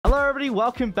everybody,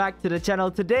 welcome back to the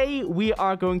channel. Today we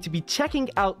are going to be checking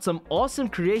out some awesome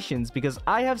creations because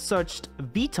I have searched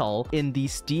VTOL in the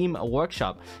Steam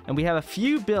workshop and we have a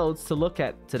few builds to look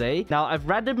at today. Now I've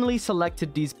randomly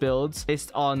selected these builds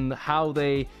based on how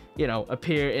they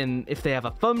appear in, if they have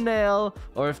a thumbnail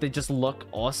or if they just look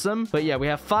awesome. But yeah, we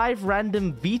have 5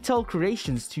 random VTOL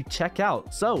creations to check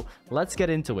out. So let's get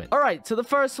into it. All right, so the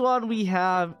first one we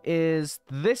have is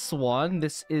this one.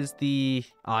 This is the,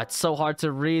 it's so hard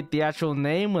to read the actual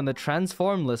name when the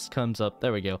transform list comes up.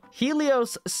 There we go.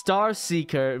 Helios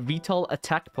Starseeker VTOL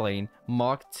Attack Plane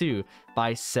Mark II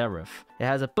by Seraph. It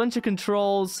has a bunch of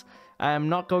controls. I am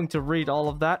not going to read all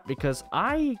of that because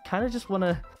I kind of just want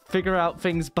to figure out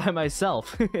things by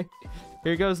myself.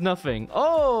 Here goes nothing.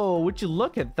 Oh, would you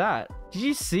look at that? Did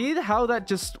you see how that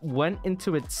just went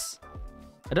into its...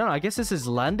 I don't know, I guess this is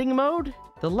landing mode?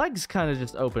 The legs kind of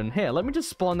just open. Here, let me just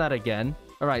spawn that again.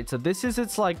 All right, so this is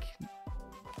its like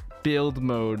build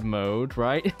mode,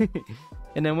 right?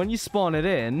 And then when you spawn it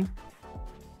in,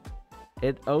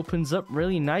 it opens up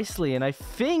really nicely. And I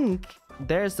think...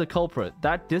 there's the culprit.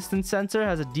 That distance sensor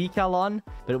has a decal on,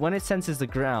 but when it senses the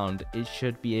ground, it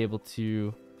should be able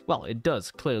to... well, it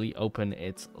does clearly open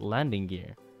its landing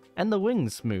gear. And the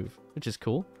wings move, which is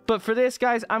cool. But for this,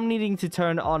 guys, I'm needing to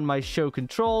turn on my show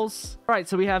controls. All right,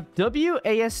 so we have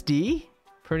WASD.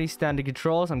 Pretty standard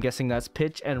controls. I'm guessing that's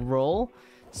pitch and roll.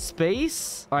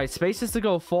 Space. All right, space is to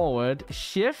go forward.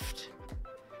 Shift.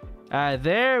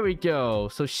 There we go.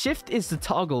 So shift is the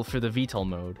toggle for the VTOL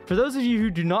mode. For those of you who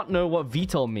do not know what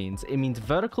VTOL means, it means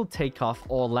vertical takeoff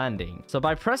or landing. So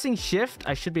by pressing shift,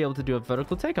 I should be able to do a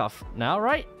vertical takeoff now,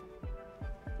 right?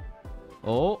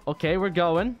 Oh, okay, we're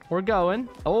going. We're going.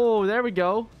 Oh, there we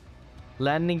go.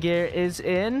 Landing gear is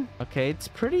in. Okay, it's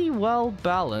pretty well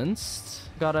balanced.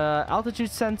 Got a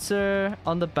altitude sensor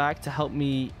on the back to help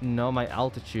me know my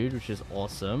altitude, which is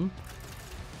awesome.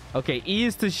 Okay, E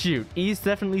is to shoot. E is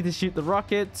definitely to shoot the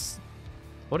rockets.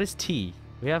 What is T?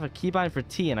 We have a keybind for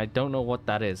T, and I don't know what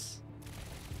that is.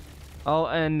 Oh,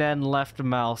 and then left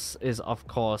mouse is, of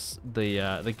course,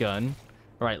 the gun.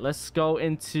 All right, let's go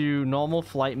into normal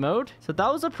flight mode. So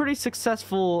that was a pretty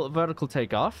successful vertical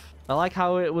takeoff. I like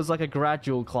how it was like a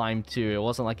gradual climb, too. It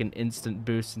wasn't like an instant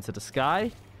boost into the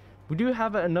sky. We do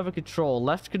have another control,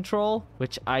 left control,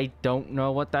 which I don't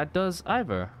know what that does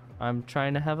either. I'm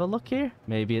trying to have a look here.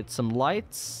 Maybe it's some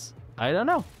lights. I don't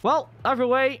know. Well, either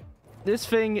way, this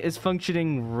thing is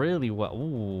functioning really well.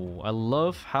 Ooh, I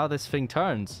love how this thing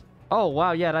turns. Oh,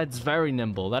 wow. Yeah, that's very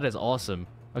nimble. That is awesome.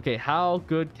 Okay, how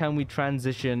good can we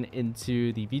transition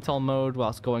into the VTOL mode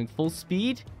whilst going full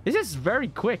speed? This is very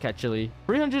quick, actually.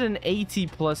 380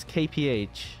 plus kph.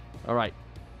 All right.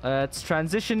 Let's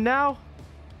transition now.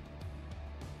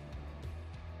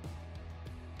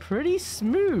 Pretty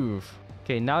smooth.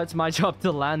 Okay, now it's my job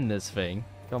to land this thing.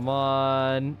 Come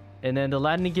on. And then the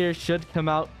landing gear should come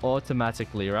out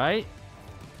automatically, right?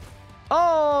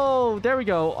 Oh, there we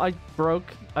go. I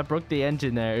broke the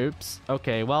engine there. Oops.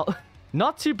 Okay, well,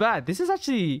 not too bad. This is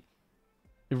actually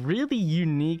a really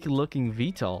unique looking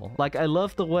VTOL. Like, I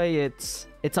love the way it's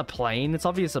a plane. It's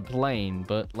obvious a plane,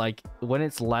 but like when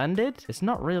it's landed, it's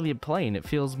not really a plane. It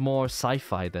feels more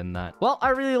sci-fi than that. Well, I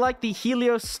really like the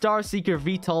Helios Starseeker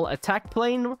VTOL attack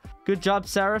plane. Good job,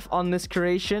 Seraph, on this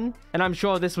creation. And I'm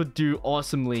sure this would do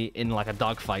awesomely in like a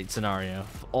dogfight scenario.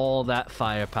 All that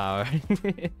firepower.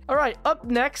 All right, up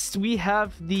next, we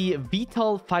have the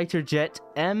VTOL fighter jet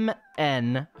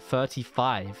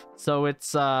MN35. So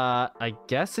it's, I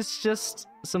guess it's just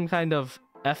some kind of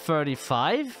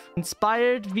F-35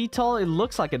 inspired VTOL. It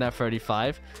looks like an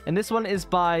F-35, and this one is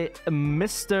by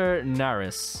Mr.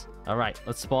 Naris. All right,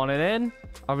 let's spawn it in.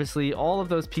 Obviously, all of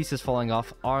those pieces falling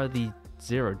off are the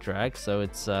zero drag, so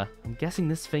it's I'm guessing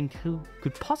this thing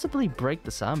could possibly break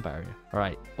the sound barrier. All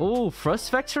right. Oh,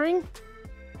 thrust vectoring.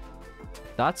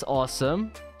 That's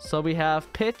awesome. So we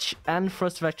have pitch and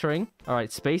thrust vectoring. All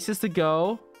right, space is to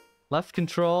go. Left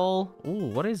control. Ooh,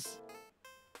 what is...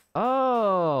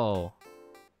 oh,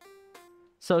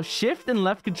 so shift and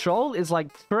left control is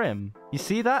like trim. You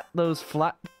see that? Those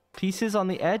flat pieces on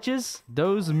the edges?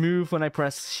 Those move when I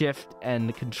press shift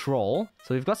and control.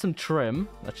 So we've got some trim,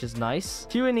 which is nice.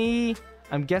 Q and E,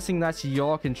 I'm guessing that's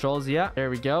your controls. Yeah,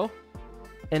 there we go.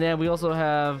 And then we also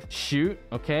have shoot.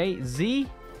 Okay, Z.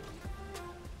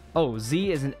 Oh,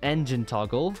 Z is an engine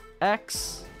toggle.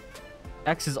 X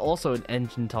is also an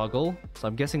engine toggle. So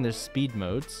I'm guessing there's speed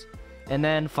modes. And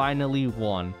then finally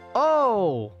 1.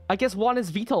 Oh, I guess 1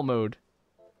 is VTOL mode.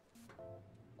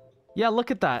 Yeah,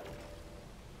 look at that.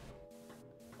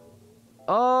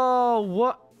 Oh,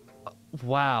 what?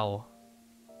 Wow.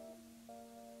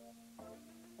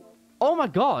 Oh my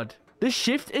god. The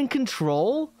shift and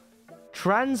control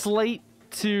translate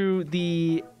to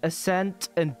the ascent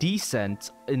and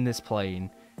descent in this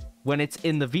plane when it's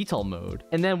in the VTOL mode.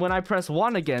 And then when I press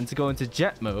 1 again to go into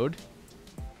jet mode...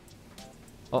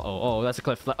 Oh, that's a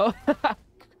cliff. Oh,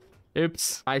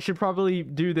 oops. I should probably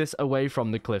do this away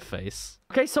from the cliff face.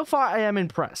 Okay, so far I am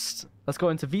impressed. Let's go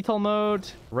into VTOL mode.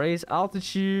 Raise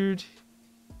altitude.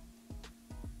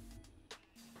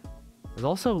 There's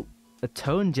also a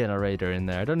tone generator in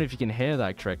there. I don't know if you can hear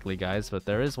that correctly, guys, but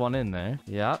there is one in there.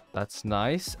 Yeah, that's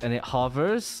nice. And it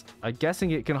hovers. I'm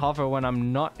guessing it can hover when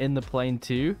I'm not in the plane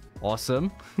too.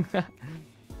 Awesome.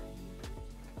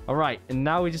 All right, and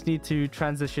now we just need to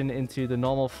transition into the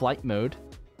normal flight mode.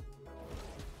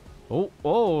 Oh,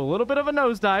 a little bit of a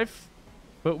nosedive,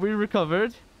 but we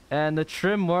recovered. And the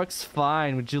trim works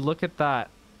fine. Would you look at that?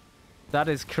 That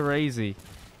is crazy.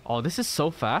 Oh, this is so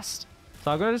fast. So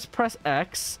I'm going to just press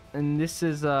X, and this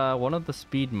is one of the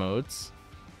speed modes.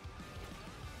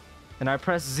 And I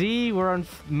press Z, we're on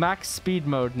max speed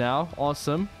mode now.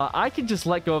 Awesome. I can just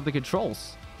let go of the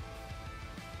controls.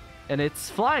 And it's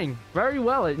flying very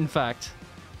well, in fact.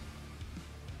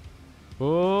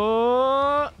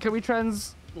 Oh, can we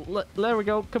there we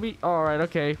go. Can we? All right,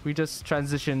 okay. We just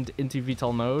transitioned into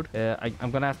VTOL mode.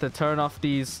 I'm going to have to turn off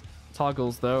these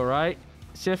toggles, though, right?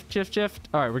 Shift.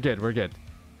 All right, we're good.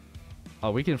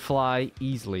 Oh, we can fly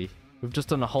easily. We've just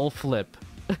done a whole flip.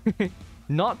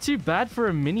 Not too bad for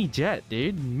a mini jet,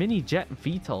 dude. Mini jet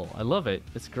VTOL. I love it.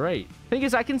 It's great. Thing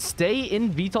is, I can stay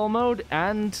in VTOL mode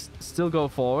and still go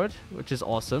forward, which is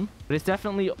awesome. But it's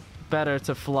definitely better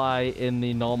to fly in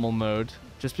the normal mode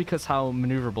just because how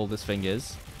maneuverable this thing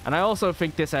is. And I also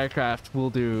think this aircraft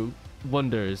will do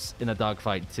wonders in a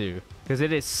dogfight too, because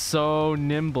it is so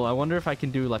nimble. I wonder if I can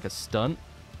do like a stunt.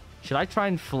 Should I try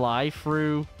and fly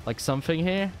through like something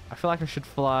here? I feel like I should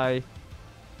fly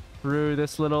through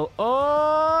this little...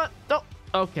 Oh, no.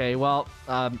 Okay, well,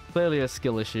 clearly a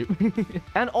skill issue.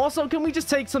 And also, can we just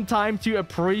take some time to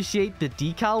appreciate the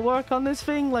decal work on this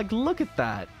thing? Like, look at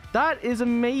that. That is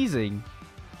amazing.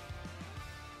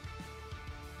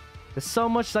 There's so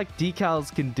much like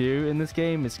decals can do in this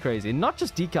game. It's crazy. And not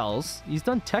just decals. He's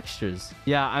done textures.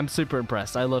 Yeah, I'm super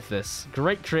impressed. I love this.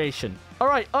 Great creation. All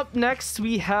right, up next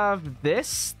we have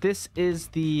this. This is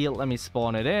the, let me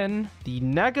spawn it in. The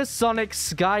Negasonic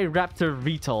Sky Raptor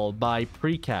VTOL by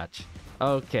Precatch.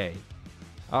 Okay.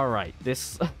 All right.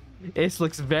 This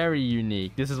looks very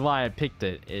unique. This is why I picked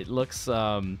it. It looks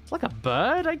like a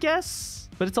bird, I guess.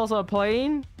 But it's also a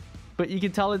plane. But you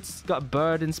can tell it's got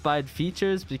bird-inspired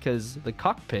features because the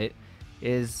cockpit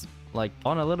is like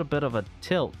on a little bit of a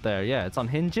tilt there. Yeah, it's on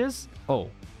hinges.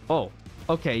 Oh.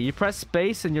 Okay, you press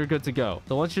space and you're good to go.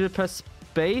 So once you press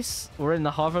space, we're in the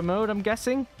hover mode, I'm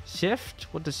guessing. Shift?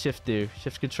 What does shift do?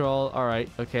 Shift control. All right.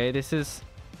 Okay, this is...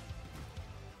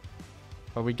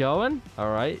 Are we going? All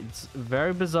right. It's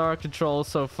very bizarre controls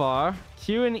so far.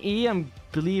 Q and E, I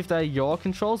believe they're your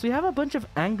controls. We have a bunch of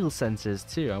angle sensors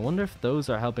too. I wonder if those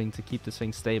are helping to keep this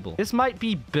thing stable. This might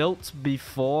be built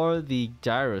before the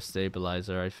gyro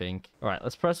stabilizer, I think. All right,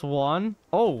 let's press 1.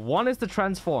 Oh, 1 is the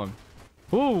transform.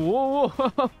 Ooh,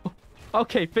 whoa.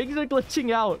 Okay, things are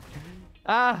glitching out.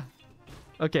 Ah.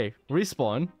 Okay,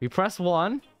 respawn. We press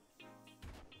 1.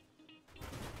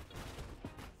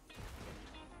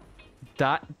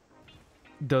 That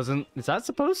doesn't... Is that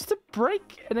supposed to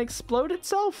break and explode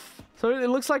itself? So it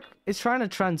looks like it's trying to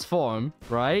transform,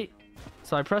 right?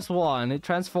 So I press 1, it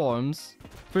transforms.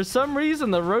 For some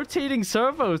reason, the rotating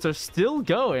servos are still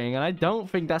going, and I don't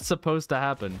think that's supposed to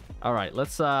happen. All right,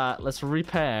 let's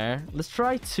repair. Let's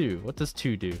try 2. What does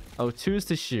 2 do? Oh, 2 is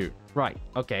to shoot. Right,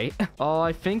 okay. Oh,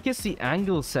 I think it's the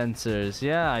angle sensors.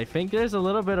 Yeah, I think there's a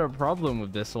little bit of a problem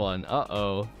with this one.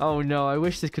 Uh-oh. Oh, no, I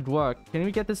wish this could work. Can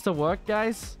we get this to work,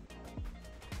 guys?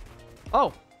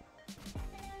 Oh,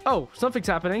 something's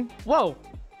happening. Whoa,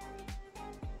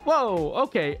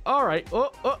 okay, all right.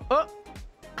 Oh.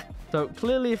 So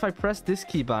clearly if I press this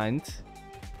keybind,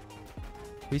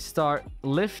 we start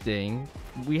lifting,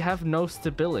 we have no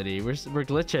stability. We're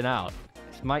glitching out.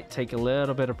 This might take a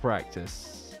little bit of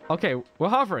practice. Okay, we're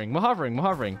hovering.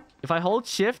 If I hold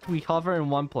shift, we hover in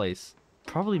one place.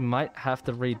 Probably might have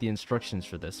to read the instructions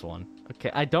for this one.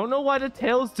 Okay, I don't know why the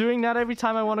tail's doing that every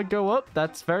time I want to go up.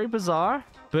 That's very bizarre.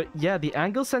 But yeah, the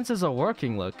angle sensors are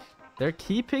working, look. They're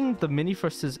keeping the mini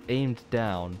thrusters aimed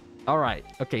down. All right.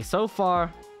 Okay, so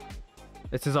far,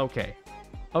 this is okay.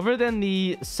 Other than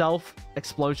the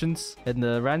self-explosions and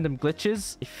the random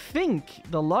glitches, I think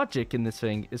the logic in this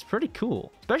thing is pretty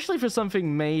cool. Especially for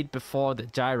something made before the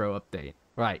gyro update.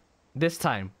 Right. This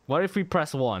time, what if we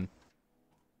press 1?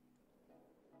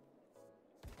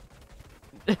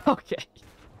 Okay.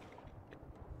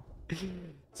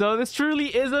 So this truly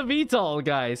is a VTOL,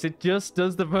 guys. It just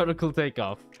does the vertical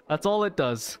takeoff. That's all it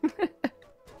does.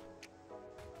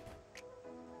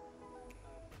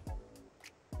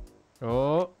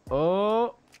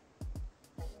 Oh.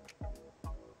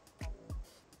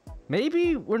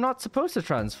 Maybe we're not supposed to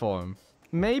transform.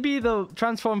 Maybe the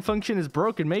transform function is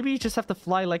broken. Maybe you just have to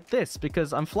fly like this,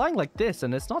 because I'm flying like this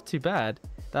and it's not too bad.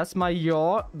 That's my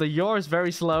yaw. The yaw is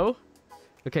very slow.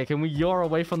 Okay, can we yaw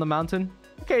away from the mountain?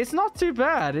 Okay, it's not too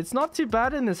bad. It's not too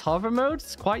bad in this hover mode.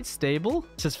 It's quite stable.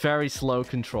 Just very slow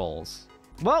controls.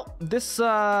 Well, this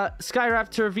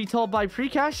Skyraptor VTOL by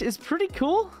Precache is pretty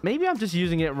cool. Maybe I'm just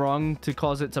using it wrong to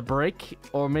cause it to break.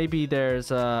 Or maybe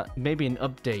there's maybe an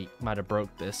update might have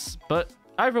broke this. But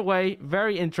either way,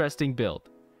 very interesting build.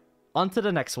 On to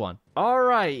the next one. All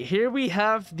right, here we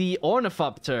have the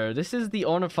Ornithopter. This is the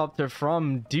Ornithopter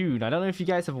from Dune. I don't know if you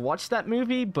guys have watched that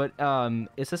movie, but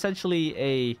it's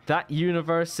essentially that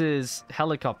universe's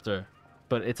helicopter,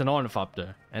 but it's an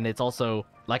Ornithopter, and it's also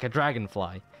like a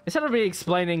dragonfly. Instead of me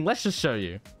explaining, let's just show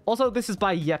you. Also, this is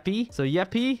by Yzuei. So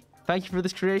Yzuei, thank you for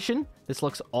this creation. This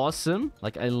looks awesome.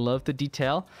 Like, I love the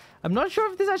detail. I'm not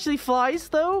sure if this actually flies,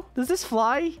 though. Does this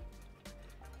fly?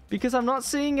 Because I'm not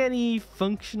seeing any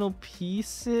functional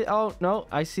pieces. Oh, no.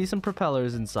 I see some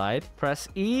propellers inside. Press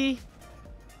E.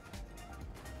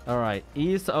 All right.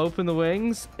 E is to open the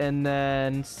wings. And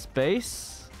then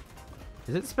space.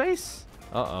 Is it space?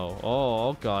 Uh-oh.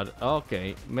 Oh, God.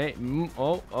 Okay.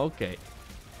 Oh, okay.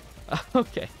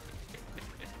 Okay.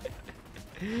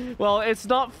 Well, it's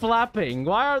not flapping.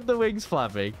 Why aren't the wings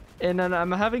flapping? And then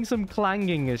I'm having some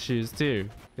clanging issues, too.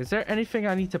 Is there anything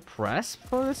I need to press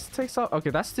before this takes off? Okay,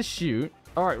 that's to shoot.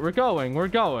 All right, we're going.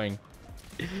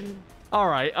 All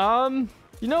right,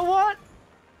 you know what?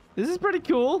 This is pretty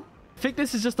cool. I think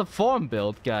this is just a form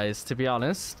build, guys, to be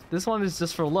honest. This one is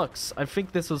just for looks. I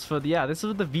think this was for the, yeah, this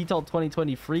was the VTOL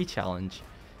 2023 challenge.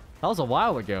 That was a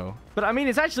while ago. But, I mean,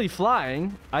 it's actually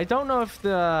flying. I don't know if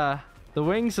the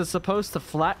wings are supposed to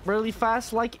flap really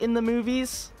fast like in the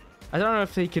movies. I don't know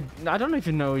if they could... I don't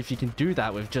even know if you can do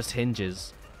that with just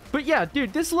hinges. But yeah,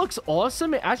 dude, this looks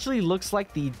awesome. It actually looks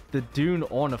like the Dune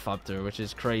Ornithopter, which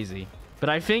is crazy. But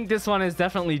I think this one is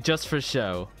definitely just for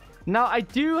show. Now, I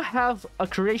do have a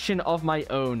creation of my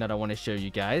own that I want to show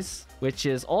you guys, which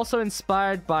is also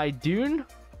inspired by Dune.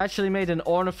 Actually made an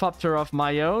Ornithopter of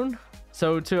my own.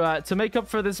 So to make up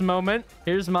for this moment,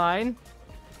 here's mine.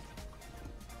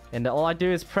 And all I do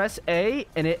is press A,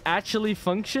 and it actually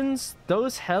functions.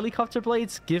 Those helicopter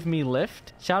blades give me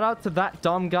lift. Shout out to that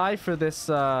dumb guy for this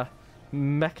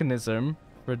mechanism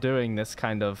for doing this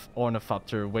kind of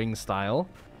Ornithopter wing style.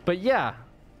 But yeah,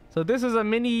 so this is a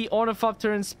mini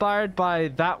Ornithopter inspired by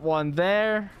that one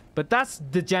there. But that's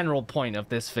the general point of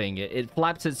this thing. It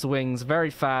flaps its wings very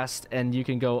fast, and you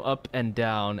can go up and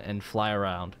down and fly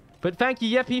around. But thank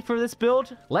you, Yzuei, for this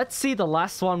build. Let's see the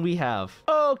last one we have.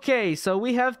 Okay, so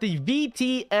we have the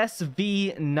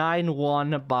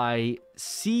VTSV91 by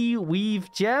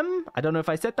Seaweave Gem. I don't know if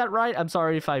I said that right. I'm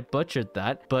sorry if I butchered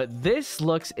that. But this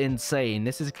looks insane.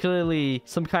 This is clearly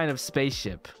some kind of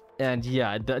spaceship. And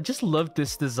yeah, I just love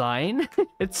this design.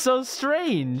 It's so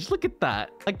strange. Look at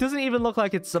that. Like, doesn't even look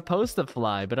like it's supposed to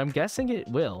fly, but I'm guessing it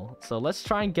will. So let's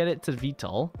try and get it to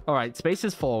VTOL. All right, space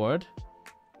is forward.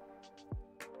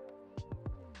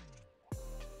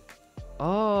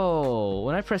 Oh,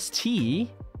 when I press T,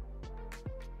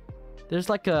 there's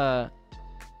like a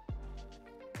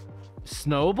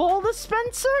snowball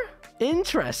dispenser?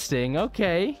 Interesting,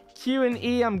 okay. Q and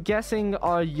E, I'm guessing,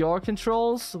 are your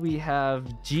controls. We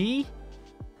have G.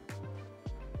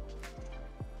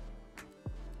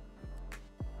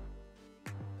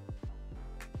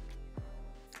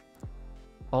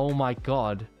 Oh my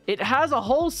god. It has a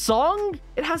whole song?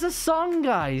 It has a song,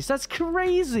 guys. That's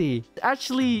crazy.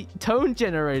 Actually, tone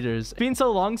generators. It's been so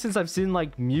long since I've seen,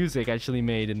 like, music actually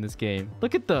made in this game.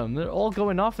 Look at them. They're all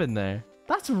going off in there.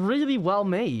 That's really well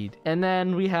made. And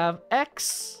then we have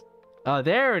X. Oh,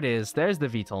 there it is. There's the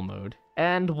VTOL mode.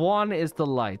 And 1 is the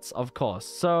lights, of course.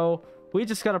 So we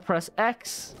just gotta press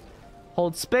X.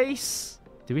 Hold space.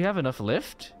 Do we have enough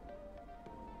lift?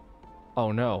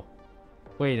 Oh, no.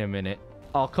 Wait a minute.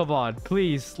 Oh, come on.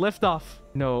 Please, lift off.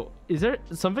 No. Is there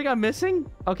something I'm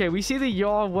missing? Okay, we see the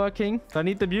yaw working. Do I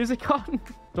need the music on?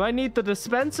 Do I need the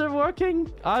dispenser working?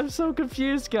 I'm so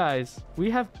confused, guys. We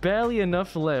have barely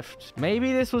enough lift.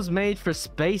 Maybe this was made for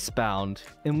spacebound,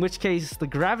 in which case the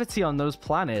gravity on those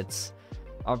planets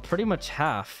are pretty much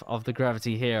half of the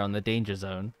gravity here on the danger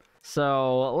zone.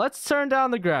 So let's turn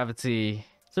down the gravity.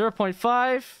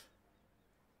 0.5.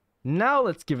 Now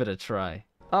let's give it a try.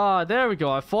 Ah, there we go.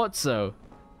 I thought so.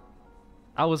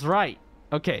 I was right.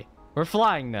 Okay. We're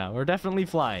flying now. We're definitely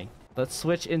flying. Let's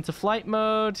switch into flight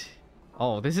mode.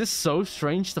 Oh, this is so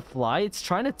strange to fly. It's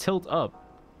trying to tilt up.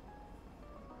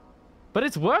 But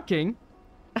it's working.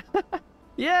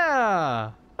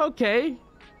 Yeah. Okay.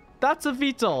 That's a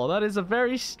VTOL. That is a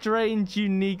very strange,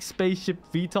 unique spaceship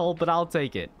VTOL, but I'll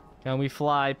take it. Can we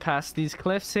fly past these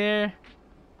cliffs here?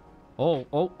 Oh,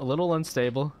 a little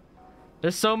unstable.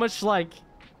 There's so much, like,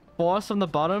 force from the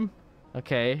bottom.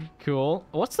 Okay, cool.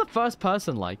 What's the first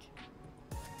person like?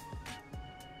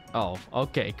 Oh,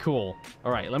 okay, cool.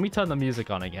 All right, let me turn the music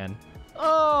on again.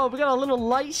 Oh, we got a little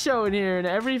light show in here and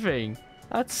everything.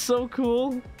 That's so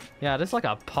cool. Yeah, this is like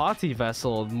a party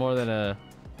vessel more than a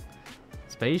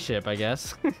spaceship, I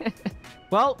guess.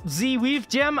 Well, Z-Weave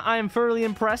Gem, I am thoroughly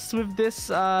impressed with this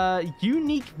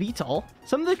unique VTOL.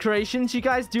 Some of the creations you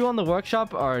guys do on the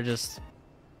workshop are just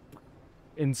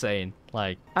insane.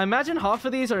 Like, I imagine half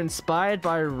of these are inspired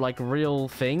by like real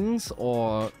things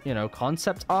or, you know,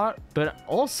 concept art. But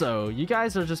also, you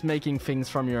guys are just making things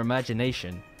from your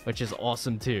imagination, which is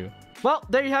awesome too. Well,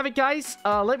 there you have it, guys.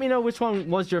 Let me know which one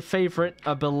was your favorite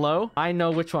below. I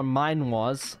know which one mine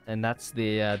was, and that's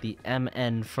the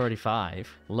MN35.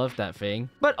 Love that thing.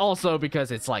 But also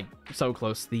because it's like so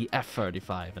close to the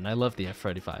F35, and I love the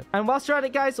F35. And whilst you're at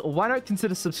it, guys, why not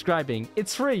consider subscribing?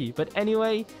 It's free. But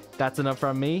anyway, that's enough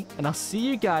from me, and I'll see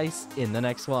you guys in the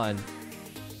next one.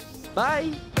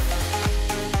 Bye!